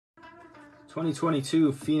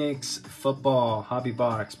2022 Phoenix Football Hobby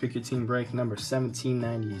Box. Pick your team break number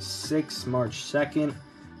 1796, March 2nd.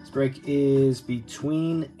 This break is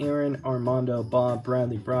between Aaron, Armando, Bob,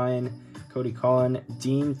 Bradlee, Brian, Cody, Collin,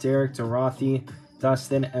 Dean, Derek, DeRothy,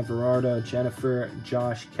 Dustin, Everardo, Jennifer,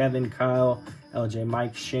 Josh, Kevin, Kyle, LJ,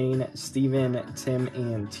 Mike, Shane, Steven, Tim,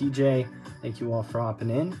 and TJ. Thank you all for hopping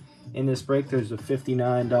in. In this break, there's a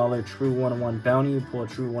 $59 True 101 bounty. You pull a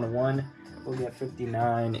True 101. We'll get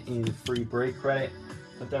 59 in free break credit.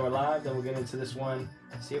 But then we're live, then we'll get into this one.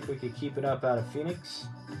 See if we can keep it up out of Phoenix.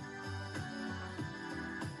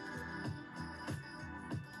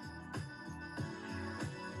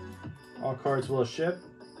 All cards will ship.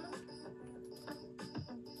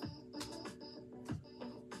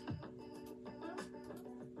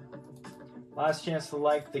 Last chance to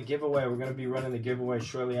like the giveaway. We're going to be running the giveaway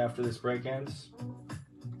shortly after this break ends.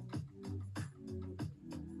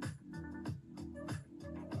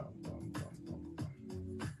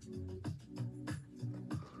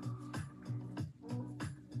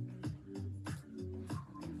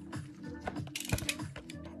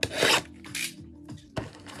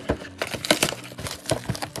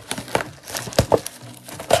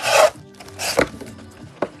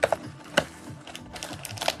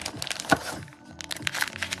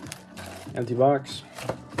 Empty box.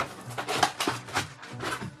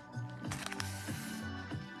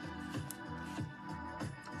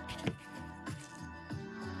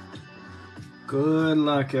 Good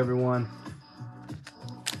luck, everyone.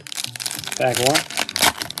 Pack one.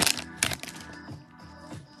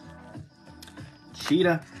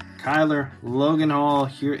 Cheetah, Kyler, Logan Hall.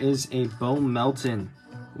 Here is a Bo Melton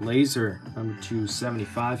laser, number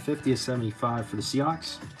 275, 50 of 75 for the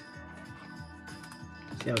Seahawks.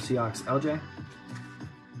 Seattle Seahawks, LJ.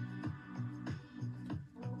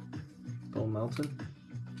 Bo Melton.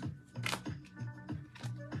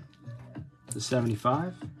 The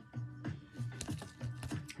 75.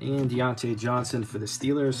 And Deontay Johnson for the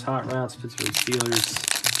Steelers. Hot Routes, Pittsburgh Steelers.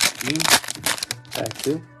 Team. Pack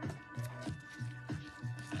 2.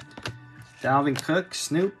 Dalvin Cook,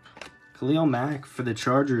 Snoop. Khalil Mack for the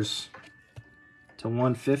Chargers to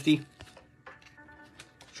 150.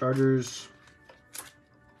 Chargers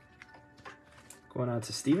going out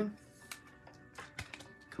to Steven.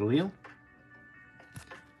 Khalil.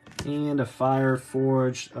 And a Fire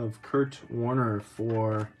Forged of Kurt Warner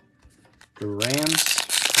for the Rams.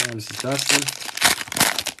 Rams Dustin.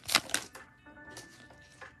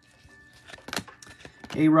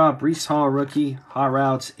 A-Rob, Breece Hall, rookie. Hot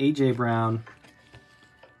Routes, A.J. Brown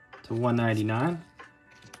to 199.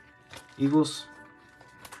 Eagles.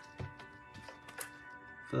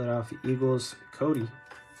 Philadelphia Eagles, Cody.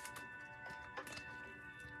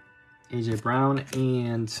 A.J. Brown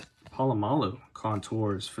and Polamalu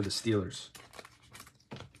contours for the Steelers.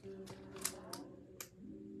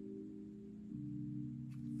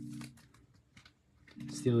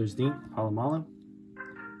 Steelers D, Polamalu.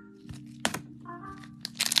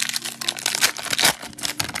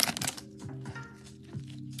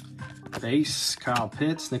 Base, Kyle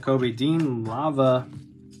Pitts, Nakobe Dean, Lava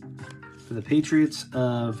for the Patriots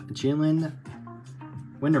of Jalen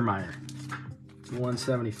Windermeyer.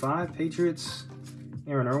 175 Patriots,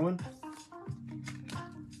 Aaron Irwin.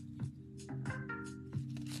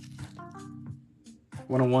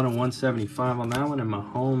 $101 and 175 on that one, and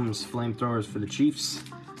Mahomes flamethrowers for the Chiefs.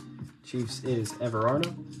 Chiefs is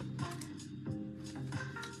Everardo.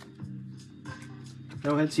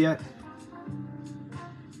 No hits yet.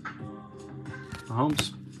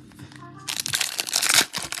 Mahomes.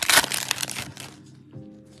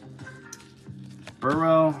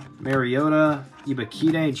 Burrow, Mariota,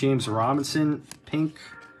 Ibakide, James Robinson, pink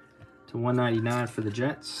to 199 for the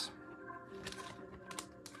Jets.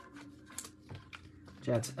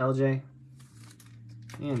 Jets, LJ.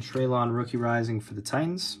 And Treylon, rookie rising for the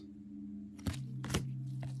Titans.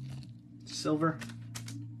 Silver,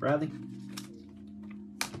 Bradley.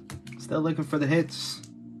 Still looking for the hits.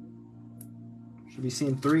 Should be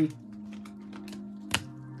seeing 3.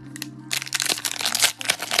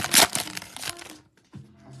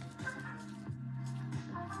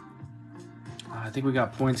 I think we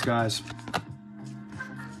got points, guys.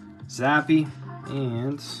 Zappy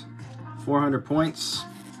and 400 points.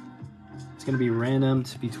 It's going to be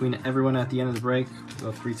randomed between everyone at the end of the break.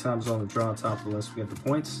 We'll go 3 times on the draw, top of the list. We get the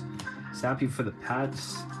points. Zappy for the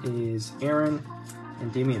Pats is Aaron,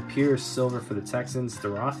 and Damian Pierce, silver for the Texans,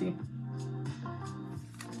 DeRothy.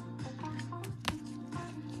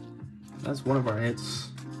 That's one of our hits.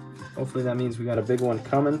 Hopefully that means we got a big one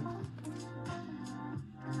coming.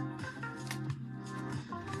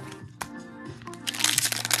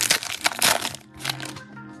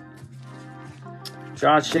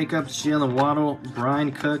 Josh Jacobs, Jalen Waddle,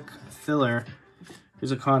 Brian Cook, filler.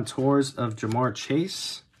 Here's a contours of Jamar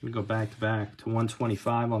Chase. We go back to back to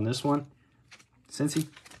 125 on this one. Cincy.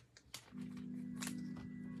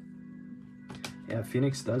 Yeah,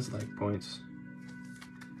 Phoenix does like points.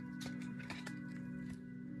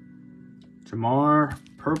 Jamar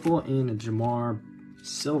purple and Jamar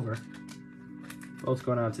silver. Both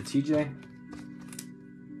going out to TJ.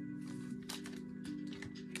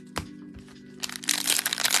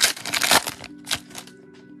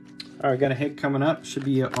 All right, got a hit coming up. Should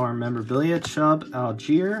be our memorabilia. Chubb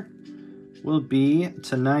Algier will be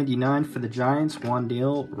to 99 for the Giants.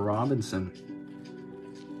 Wan'Dale Robinson.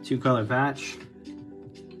 2-color patch.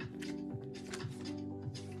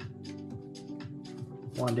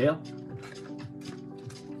 Wan'Dale.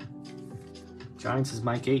 Giants is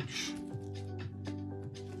Mike H.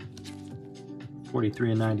 43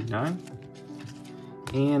 and 99.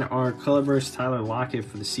 And our color burst Tyler Lockett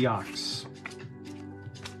for the Seahawks.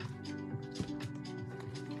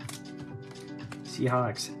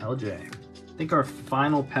 Seahawks, LJ. I think our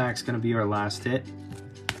final pack's going to be our last hit,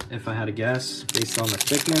 if I had to guess, based on the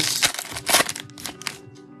thickness.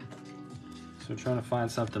 So we're trying to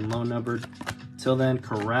find something low numbered. Till then,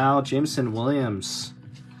 Corral, Jameson Williams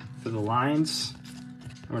for the Lions.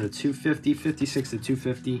 Number to 250, 56 to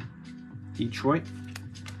 250, Detroit.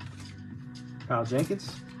 Kyle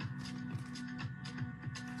Jenkins.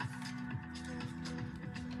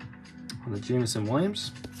 On the Jameson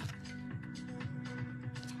Williams.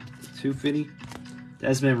 250.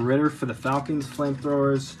 Desmond Ridder for the Falcons.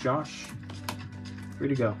 Flamethrowers. Josh. Free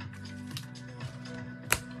to go.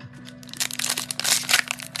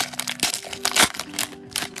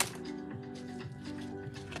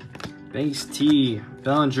 Base T.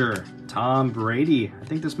 Bellinger. Tom Brady. I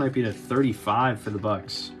think this might be the 35 for the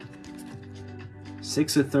Bucks.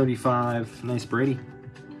 6 of 35. Nice Brady.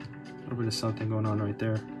 A little bit of something going on right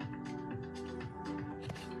there.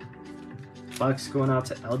 Bucks going out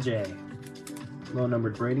to LJ. Low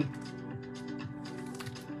numbered Brady.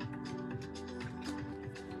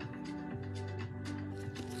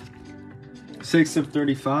 Six of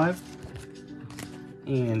 35.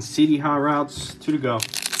 And CD Hot Routes, 2 to go.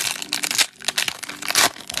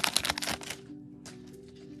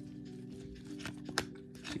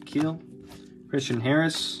 Shaquille. Christian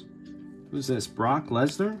Harris. Who's this? Brock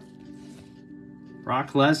Lesnar?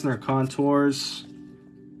 Brock Lesnar contours.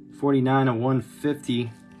 49 of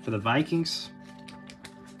 150 for the Vikings.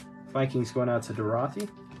 Vikings going out to DeRothy.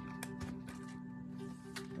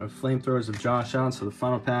 Our flamethrowers of Josh Allen, so the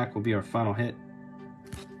final pack will be our final hit.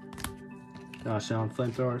 Josh Allen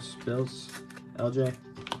flamethrowers, Bills, LJ.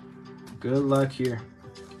 Good luck here.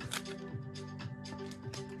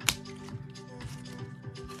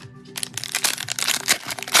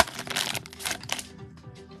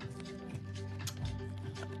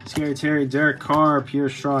 Scary Terry, Derek Carr, Pierre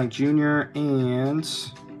Strong Jr., and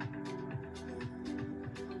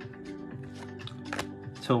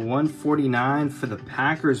to 149 for the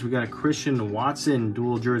Packers, we got a Christian Watson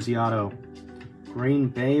dual jersey auto. Green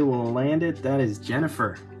Bay will land it. That is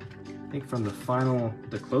Jennifer. I think from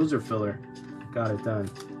the closer filler, got it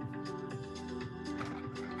done.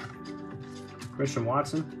 Christian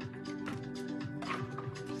Watson.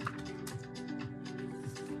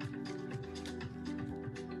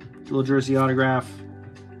 Dual jersey autograph,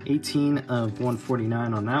 18 of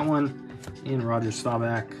 149 on that one. And Roger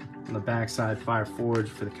Staubach on the backside, Fire Forge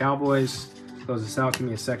for the Cowboys. Close this out. Give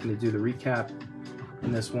me a second to do the recap.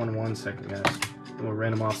 And this one second, guys. And we'll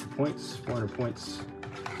random off the points. 400 points.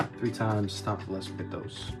 3 times. Top of the list. We'll get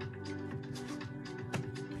those.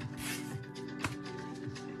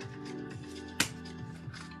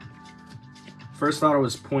 First auto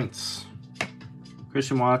was points.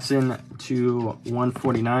 Christian Watson to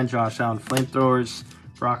 149, Josh Allen flamethrowers.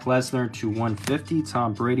 Brock Lesnar to 150,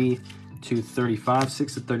 Tom Brady to 35,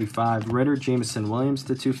 6 of 35. Ridder, Jameson Williams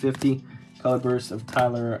to 250. Color burst of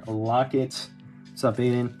Tyler Lockett. What's up,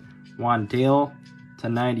 Aiden? Wan'Dale to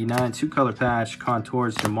 99, 2-color patch.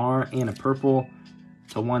 Contours, Jamar, and a purple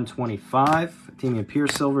to 125. Damian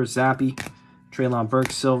Pierce silver, Zappy. Treylon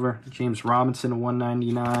Burks silver. James Robinson to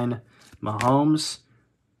 199. Mahomes.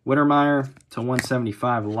 Wittermeyer to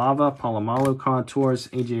 175, Lava, Polamalu contours,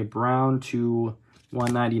 AJ Brown to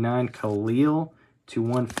 199, Khalil to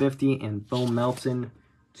 150, and Bo Melton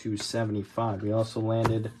to 75. We also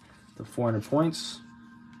landed the 400 points.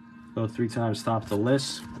 Go 3 times top of the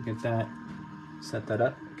list. We'll get that, set that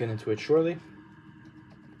up, get into it shortly.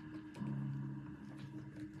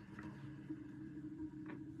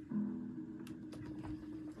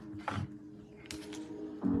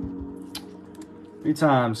 Three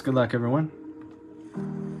times. Good luck, everyone.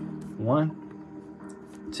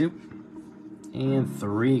 1, 2, and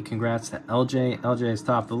 3. Congrats to LJ. LJ is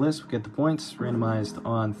top of the list. We get the points. Randomized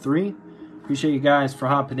on 3. Appreciate you guys for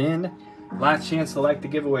hopping in. Last chance to like the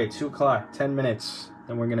giveaway. 2 o'clock, 10 minutes.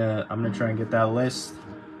 Then I'm gonna try and get that list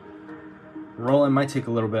rolling. Might take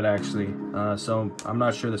a little bit actually. So I'm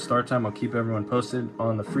not sure the start time. I'll keep everyone posted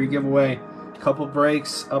on the free giveaway. Couple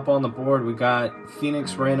breaks up on the board. We got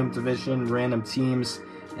Phoenix random division, random teams,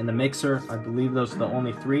 and the mixer. I believe those are the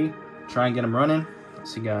only 3. Try and get them running.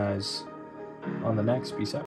 See you guys on the next. Peace out.